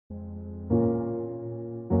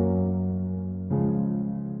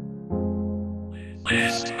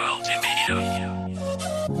Blessed Multimedia.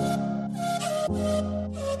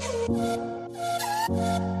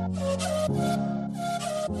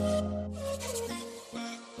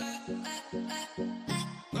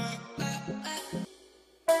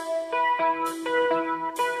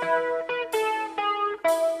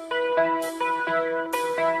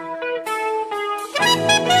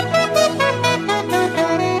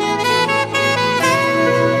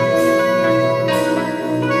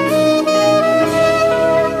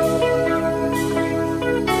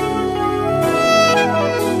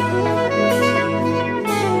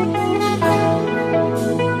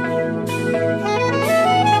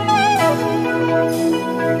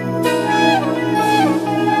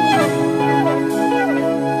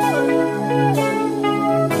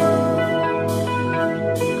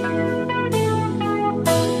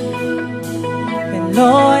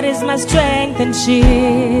 Lord is my strength and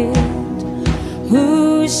shield.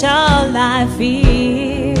 Who shall I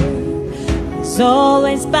fear? He's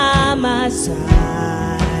always by my side.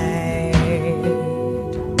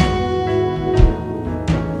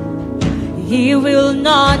 He will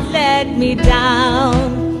not let me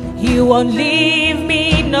down. He won't leave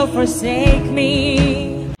me nor forsake me.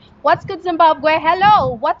 What's good, Zimbabwe?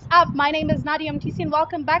 Hello, what's up? My name is Nadia Mutisi and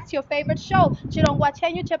welcome back to your favorite show.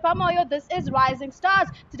 This is Rising Stars.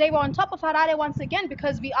 Today we're on top of Hware once again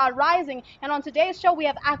because we are rising. And on today's show we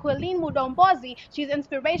have Aqualine Mudombozi. She's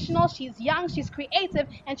inspirational, she's young, she's creative,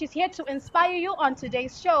 and she's here to inspire you on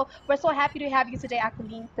today's show. We're so happy to have you today,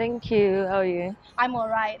 Aqualine. Thank you. How are you? I'm all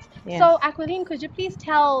right. Yes. So, Aqualine, could you please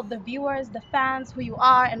tell the viewers, the fans, who you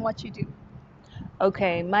are and what you do?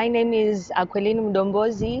 Okay, my name is Aqualine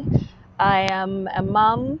Mudombozi. I am a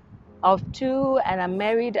mom of two and I'm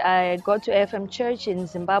married. I go to FM Church in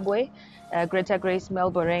Zimbabwe, Greater Grace,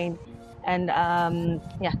 Melbourne. And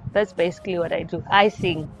yeah, that's basically what I do. I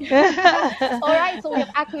sing. All right, so we have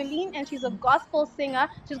Aqualine and she's a gospel singer.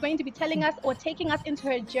 She's going to be telling us or taking us into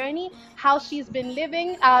her journey, how she's been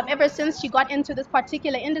living ever since she got into this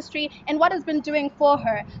particular industry and what it's been doing for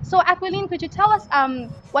her. So Aqualine, could you tell us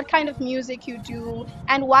what kind of music you do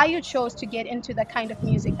and why you chose to get into the kind of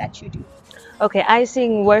music that you do? Okay, I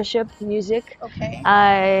sing worship music. Okay.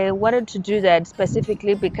 I wanted to do that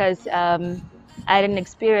specifically because I had an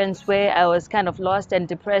experience where I was kind of lost and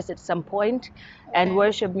depressed at some point, and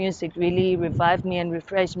worship music really revived me and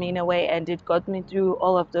refreshed me in a way, and it got me through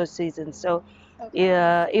all of those seasons. So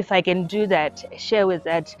if I can do that, share with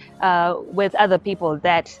that with other people,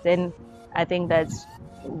 then I think that's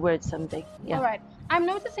worth something. Yeah. All right. I'm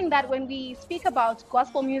noticing that when we speak about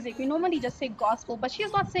gospel music, we normally just say gospel, but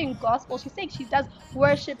she's not saying gospel. She's saying she does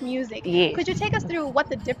worship music. Yes. Could you take us through what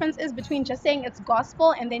the difference is between just saying it's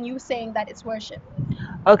gospel and then you saying that it's worship?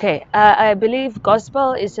 Okay, I believe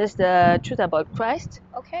gospel is just the truth about Christ.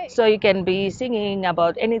 Okay. So you can be singing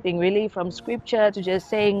about anything really, from scripture to just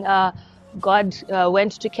saying God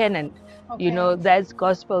went to Canaan. Okay. You know, that's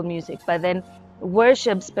gospel music. But then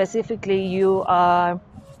worship specifically, you are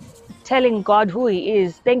telling God who He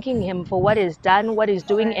is, thanking Him for what He's done, what He's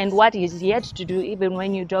doing, and what He's yet to do, even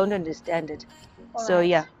when you don't understand it. So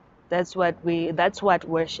yeah, that's what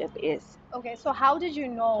worship is. Okay, so how did you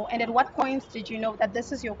know, and at what points did you know that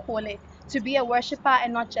this is your calling, to be a worshiper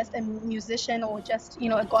and not just a musician or just,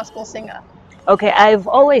 a gospel singer? Okay, I've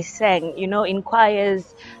always sang, in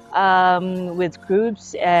choirs, with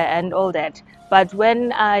groups and all that. But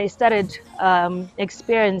when I started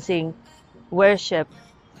experiencing worship,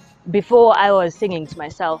 before I was singing to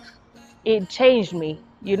myself, it changed me.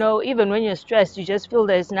 Even when you're stressed, you just feel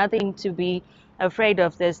there's nothing to be afraid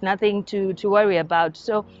of. There's nothing to worry about.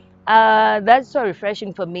 So that's so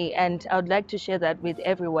refreshing for me, and I would like to share that with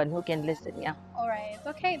everyone who can listen. Yeah. All right.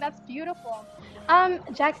 Okay, that's beautiful.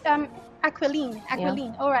 Aqualine.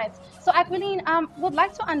 Yeah. All right. So Aqualine, would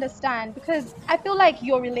like to understand, because I feel like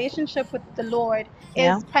your relationship with the Lord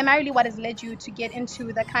is primarily what has led you to get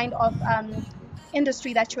into the kind of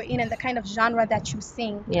industry that you're in and the kind of genre that you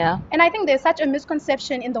sing. Yeah. And I think there's such a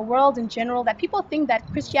misconception in the world in general that people think that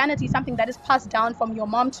Christianity is something that is passed down from your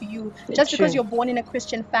mom to you just because you're born in a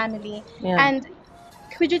Christian family. Yeah. And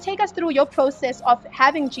could you take us through your process of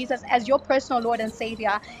having Jesus as your personal Lord and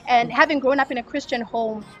Savior, and having grown up in a Christian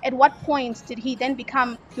home? At what point did He then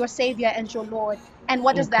become your Savior and your Lord? And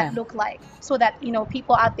what does that look like, so that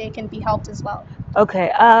people out there can be helped as well?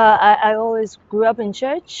 Okay, I always grew up in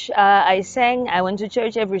church. I sang. I went to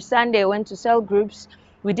church every Sunday. I went to cell groups.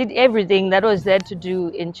 We did everything that was there to do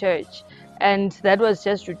in church, and that was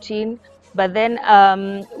just routine. But then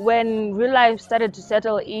when real life started to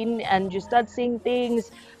settle in and you start seeing things,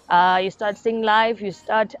 you start seeing life, you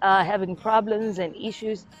start having problems and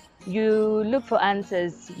issues, you look for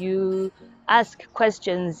answers. You ask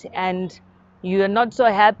questions and you are not so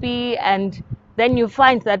happy, and then you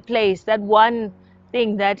find that place, that one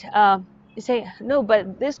thing that you say, no,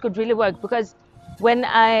 but this could really work. Because when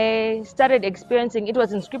I started experiencing, it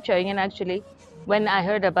was in scripture again actually, when I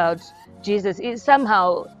heard about Jesus,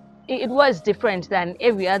 it was different than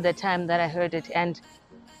every other time that I heard it. And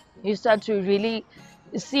you start to really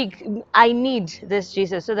seek, I need this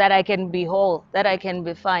Jesus so that I can be whole, that I can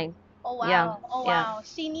be fine. Oh wow. Yeah, Oh yeah. wow.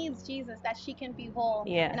 She needs Jesus that she can be whole.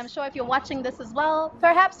 Yes. And I'm sure if you're watching this as well,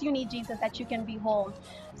 perhaps you need Jesus that you can be whole.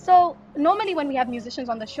 So normally when we have musicians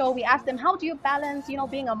on the show, we ask them, how do you balance,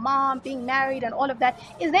 being a mom, being married and all of that?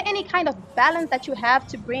 Is there any kind of balance that you have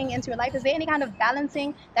to bring into your life? Is there any kind of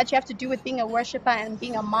balancing that you have to do with being a worshiper and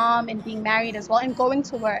being a mom and being married as well and going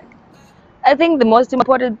to work? I think the most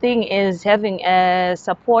important thing is having a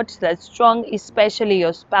support that's strong, especially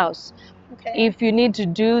your spouse. Okay. If you need to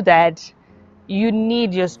do that, you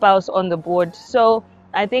need your spouse on the board. So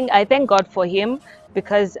I thank God for him,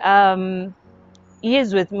 because he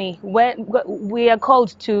is with me. When we are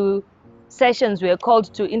called to sessions, we are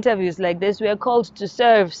called to interviews like this, we are called to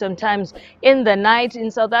serve sometimes in the night in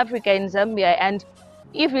South Africa, in Zambia, and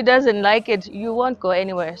if he doesn't like it, you won't go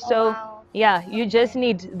anywhere. So wow. yeah, you just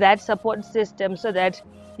need that support system so that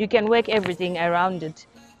you can work everything around it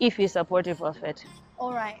if he's supportive of it.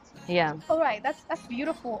 All right. Yeah. All right, that's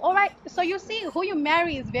beautiful. All right, so you see, who you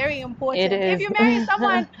marry is very important. It is. If you marry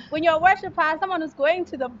someone when you're a worshiper, someone who's going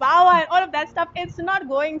to the bower and all of that stuff, it's not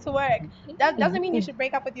going to work. That doesn't mean you should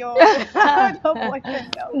break up with your, with your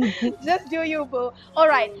boyfriend, though. Just do you, boo. All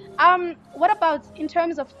right. What about in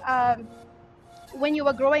terms of when you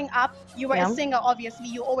were growing up? You were Yeah. a singer, obviously.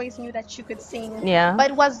 You always knew that you could sing. Yeah.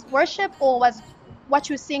 But was worship, or was what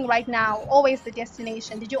you sing right now always the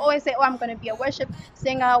destination? Did you always say, oh, I'm going to be a worship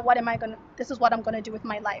singer, this is what I'm going to do with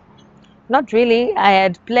my life? Not really. I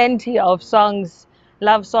had plenty of songs,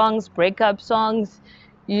 love songs, breakup songs,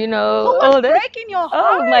 Who all was that. breaking your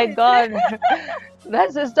heart? Oh my God.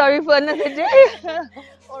 That's a story for another day.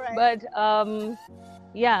 All right. But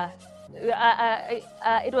yeah,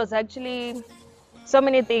 it was actually so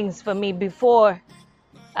many things for me before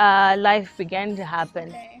life began to happen.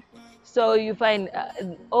 Okay. So you find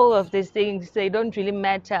all of these things, they don't really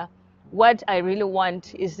matter. What I really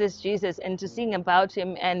want is this Jesus, and to sing about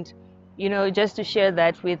him, and just to share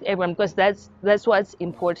that with everyone, because that's what's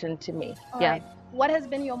important to me. All Yeah. right. What has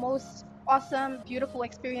been your most awesome, beautiful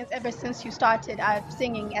experience ever since you started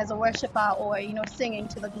singing as a worshiper, or singing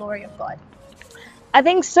to the glory of God? I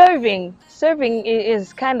think serving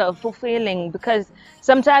is kind of fulfilling, because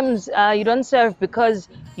sometimes you don't serve because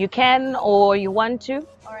you can or you want to,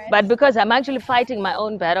 All right. but because I'm actually fighting my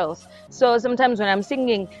own battles. So sometimes when I'm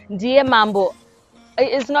singing Dear Mambo,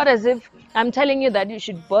 it's not as if I'm telling you that you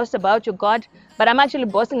should boast about your God, but I'm actually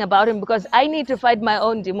boasting about him because I need to fight my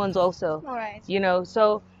own demons also. All right.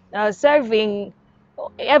 So serving,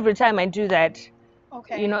 every time I do that,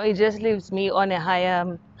 Okay. it just leaves me on a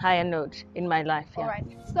higher note in my life. Yeah. All right.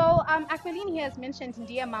 So, Aqualine here has mentioned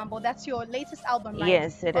Dear Mambo. That's your latest album, right?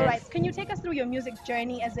 Yes, it All is. right. Can you take us through your music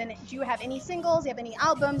journey? As in, do you have any singles? Do you have any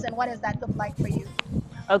albums? And what does that look like for you?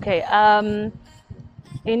 Okay.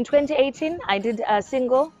 In 2018, I did a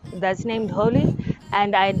single that's named Holy,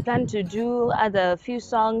 and I had planned to do other few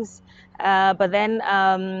songs, but then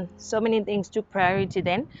so many things took priority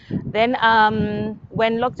then. Then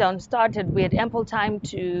when lockdown started, we had ample time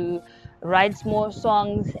to write more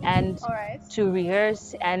songs and All right. to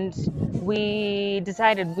rehearse, and we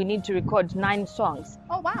decided we need to record 9 songs.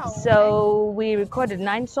 Oh wow. So we recorded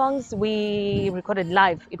 9 songs. We recorded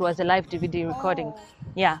live. It was a live DVD recording. Oh.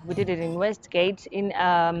 Yeah, we did it in Westgate in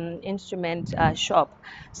instrument shop.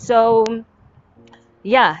 So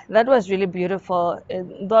yeah, that was really beautiful.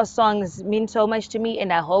 Those songs mean so much to me,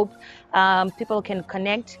 and I hope people can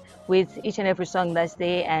connect with each and every song that's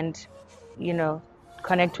there, and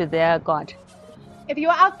connect with their God. If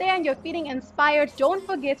you're out there and you're feeling inspired, don't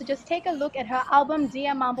forget to just take a look at her album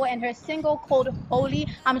Dear Mambo and her single called Holy.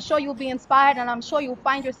 I'm sure you'll be inspired, and I'm sure you'll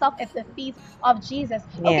find yourself at the feet of Jesus.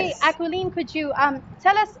 Okay, Yes. Aqualine, could you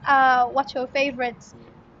tell us what your favorite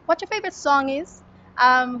song is,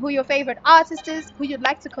 who your favorite artist is, who you'd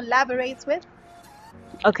like to collaborate with?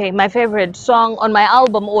 Okay, my favorite song on my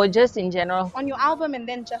album, or just in general? On your album, and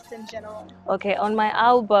then just in general. Okay, on my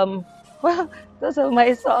album, well, those are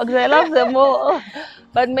my songs. I love them all.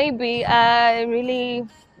 But maybe I really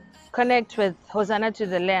connect with Hosanna to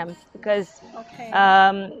the Lamb, because Okay.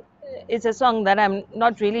 it's a song that I'm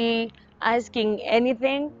not really asking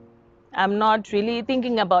anything. I'm not really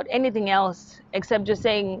thinking about anything else except just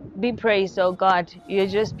saying, be praised, oh God, you're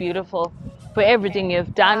just beautiful. for everything Okay.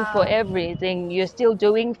 you've done, for Wow. everything you're still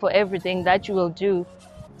doing, for everything that you will do.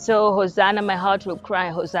 So Hosanna, my heart will cry,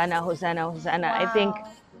 Hosanna, Hosanna, Hosanna. I think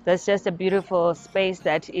Wow. that's just a beautiful space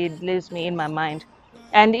that it leaves me in my mind.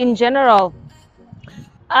 And in general,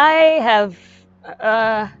 I have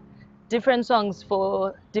uh, different songs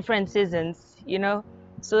for different seasons, you know.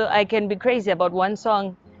 So I can be crazy about one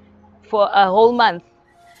song for a whole month,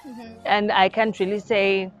 and I can't really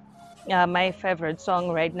say my favorite song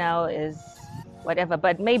right now is whatever,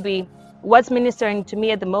 but maybe what's ministering to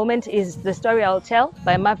me at the moment is The Story I'll Tell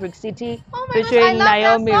by Maverick City Oh my gosh, I featuring love that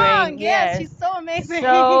Naomi Rain. song. Yes, Yes. she's so amazing.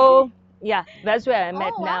 So, yeah, that's where I'm Oh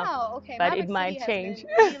at now, wow. Okay, but it Maverick City might has change.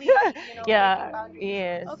 been really, breaking Yeah, boundaries.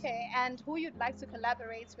 yes. Okay, and who you'd like to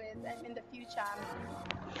collaborate with in the future?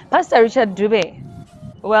 Pastor Richard Dube.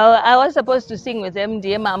 Well, I was supposed to sing with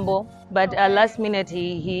MD Mambo, but Okay. last minute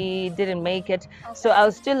he didn't make it. So Okay.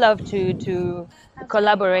 I'll still love to That's beautiful.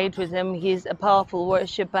 collaborate with him. He's a powerful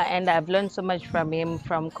worshiper, and I've learned so much from him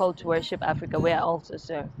from Call to Worship Africa, where I also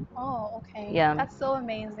serve. Oh, okay. Yeah, That's so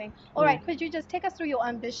amazing. All yeah. right, could you just take us through your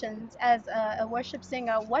ambitions as a worship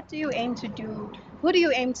singer? What do you aim to do? Who do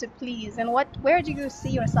you aim to please? And where do you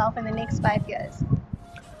see yourself in the next 5 years?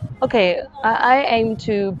 Okay, I aim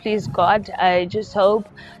to please God. I just hope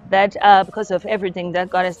that because of everything that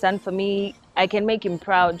God has done for me, I can make Him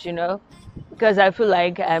proud, you know, because I feel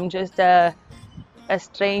like I'm just a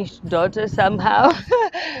estranged daughter somehow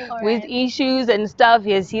All with right. issues and stuff.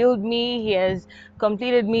 He has healed me, he has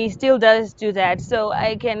completed me, still does do that. So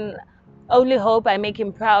I can only hope I make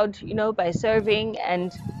him proud, you know, by serving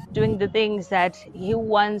and doing the things that he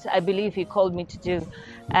wants, I believe he called me to do.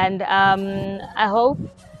 And I hope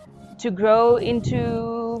to grow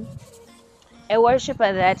into a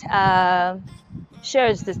worshiper that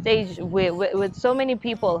shares the stage with so many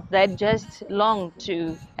people that just long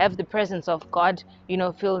to have the presence of God, you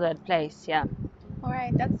know, fill that place. Yeah. All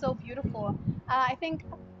right, that's so beautiful. I think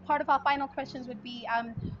part of our final questions would be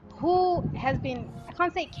who has been, I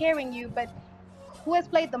can't say carrying you, but who has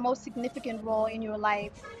played the most significant role in your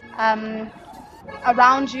life um,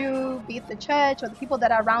 around you, be it the church or the people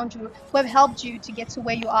that are around you, who have helped you to get to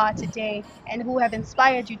where you are today and who have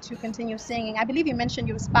inspired you to continue singing? I believe you mentioned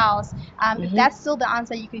your spouse. If Hmm. that's still the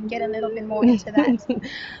answer, you can get a little bit more into that.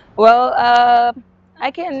 Well,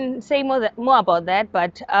 I can say more about that,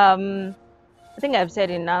 but I think I've said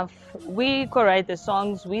enough. We co-write the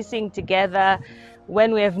songs, we sing together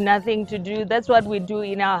when we have nothing to do. That's what we do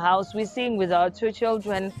in our house. We sing with our two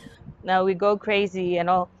children. Now we go crazy and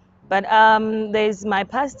all. But there's my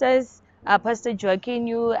pastors, Pastor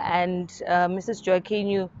Joaquinu and Mrs.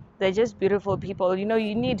 Joaquinu. They're just beautiful people. You know,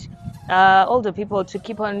 you need older people to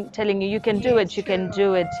keep on telling you, you can do Yes, it, you can true.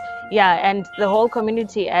 do it. Yeah, and the whole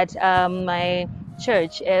community at my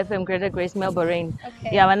church, FM Greater Grace Melbourne. Okay.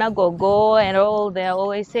 Yeah, when I go and all, they're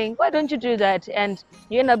always saying, why don't you do that? And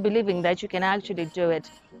you end up believing that you can actually do it.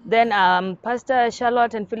 Then Pastor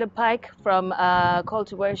Charlotte and Philip Pike from Call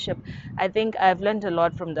to Worship, I think I've learned a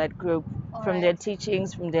lot from that group, All from their right.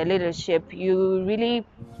 teachings, from their leadership. You really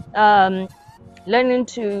um, learning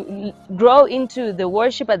to grow into the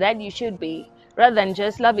worshiper that you should be, rather than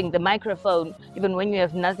just loving the microphone, even when you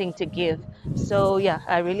have nothing to give. So yeah,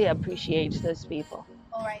 I really appreciate those people.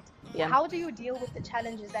 All right. Yeah. How do you deal with the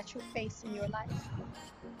challenges that you face in your life?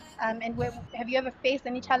 And have you ever faced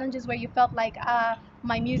any challenges where you felt like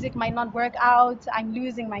my music might not work out, I'm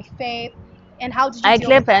losing my faith? And how did you I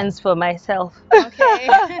deal with clap that? hands for myself. Okay.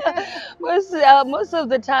 Most of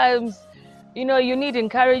the times, you know, you need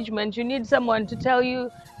encouragement. You need someone to tell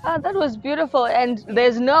you, "Ah, that was beautiful," and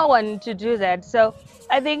there's no one to do that. So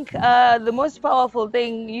I think the most powerful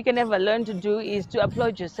thing you can ever learn to do is to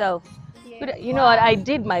applaud yourself. Yes. But you know what? Wow. I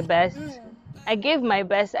did my best. Mm. I gave my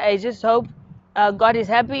best. I just hope God is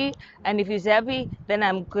happy, and if He's happy, then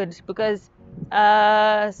I'm good. Because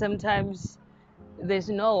sometimes there's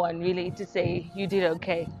no one really to say you did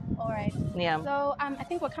okay. All right. Yeah. So I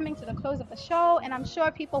think we're coming to the close of the show, and I'm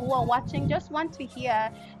sure people who are watching just want to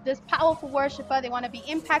hear this powerful worshiper. They want to be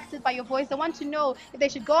impacted by your voice. They want to know if they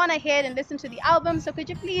should go on ahead and listen to the album. So could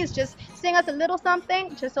you please just sing us a little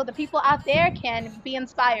something, just so the people out there can be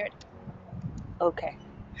inspired? Okay.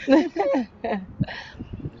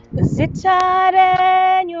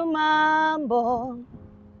 Zitare nyumambo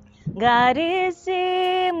ngarisi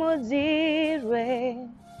mudzirwe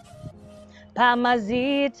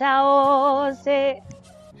pamazita ose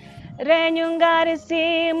renyu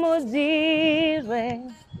ngarisi mudzirwe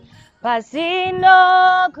pasino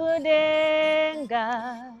kudenga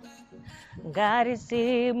ngarisi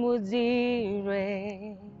mudzirwe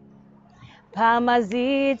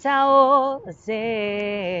pamazita ose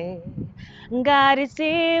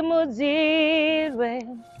ngarisimudzirwe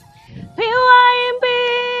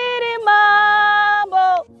piwaimbiri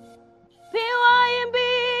mambo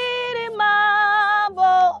piwaimbiri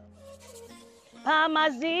mambo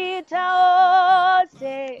pamazita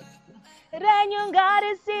ose renyu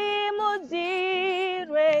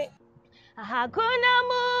ngarisimudzirwe hakuna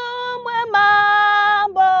mumwe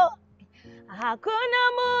mambo hakuna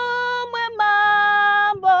mumwe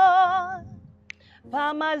mambo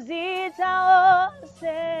pamazita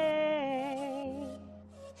ose.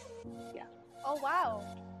 Oh, wow.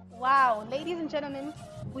 Wow. Ladies and gentlemen,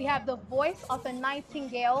 we have the voice of a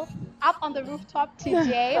nightingale up on the rooftop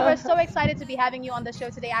today. We're so excited to be having you on the show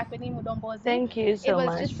today, Aqualine Mudombozi. Thank you so much. It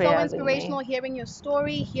was just for so having inspirational me. hearing your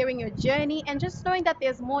story, hearing your journey, and just knowing that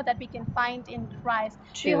there's more that we can find in Christ.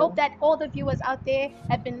 We True. hope that all the viewers out there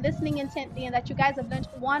have been listening intently and that you guys have learned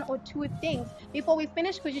one or two things. Before we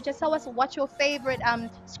finish, could you just tell us what your favorite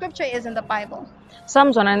scripture is in the Bible?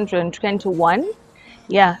 Psalms 121.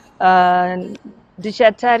 Yeah.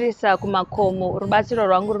 Ndichatarisa kumakomo, rubatsiro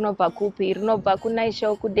rwangu runobva kupi? Runobva kuna Ishe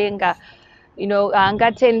wokudenga.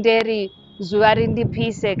 Haangatenderi zuva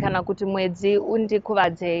rindipise kana kuti mwedzi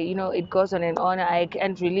undikuvadze. It goes on and on. I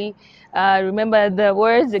can't really remember the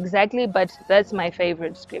words exactly, but that's my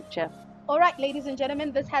favorite scripture. All right, ladies and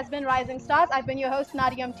gentlemen, this has been Rising Stars. I've been your host,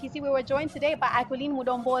 Nadia Mutisi. We were joined today by Aqualine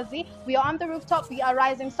Mudombozi. We are on the rooftop. We are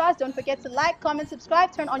Rising Stars. Don't forget to like, comment,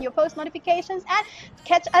 subscribe, turn on your post notifications, and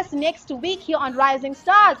catch us next week here on Rising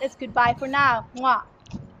Stars. It's goodbye for now. Mwah.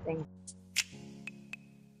 Thank you.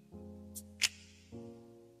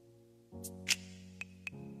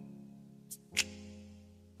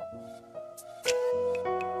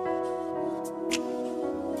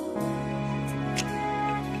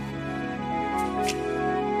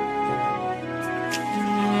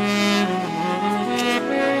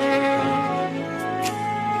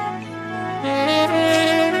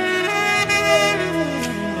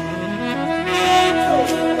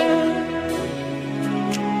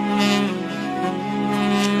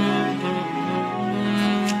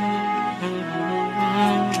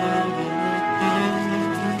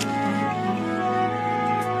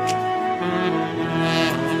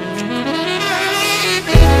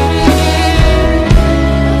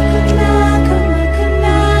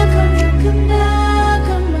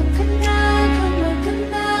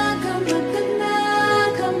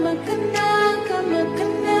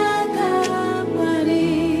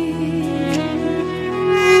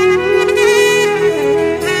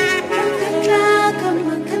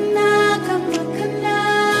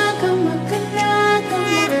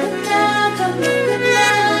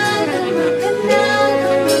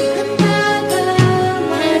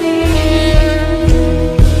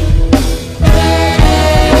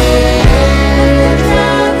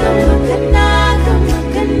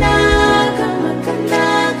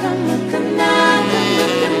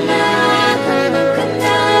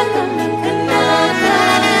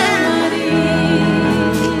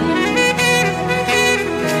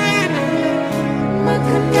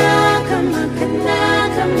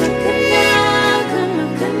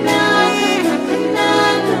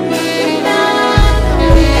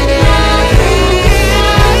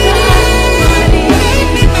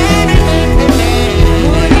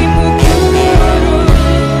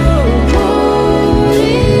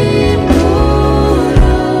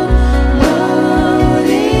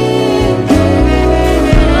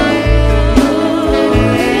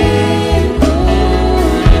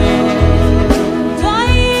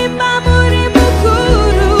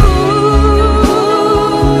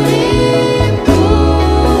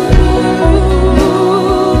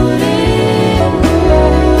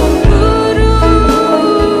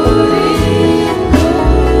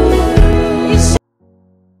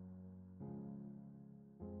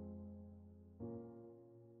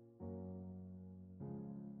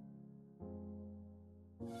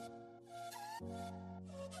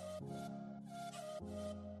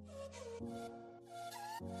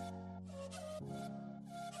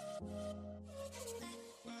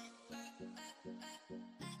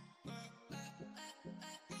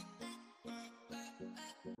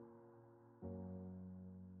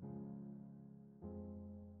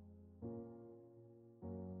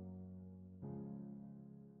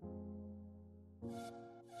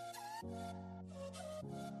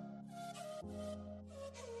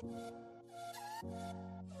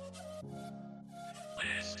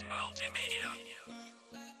 Blessed Multimedia.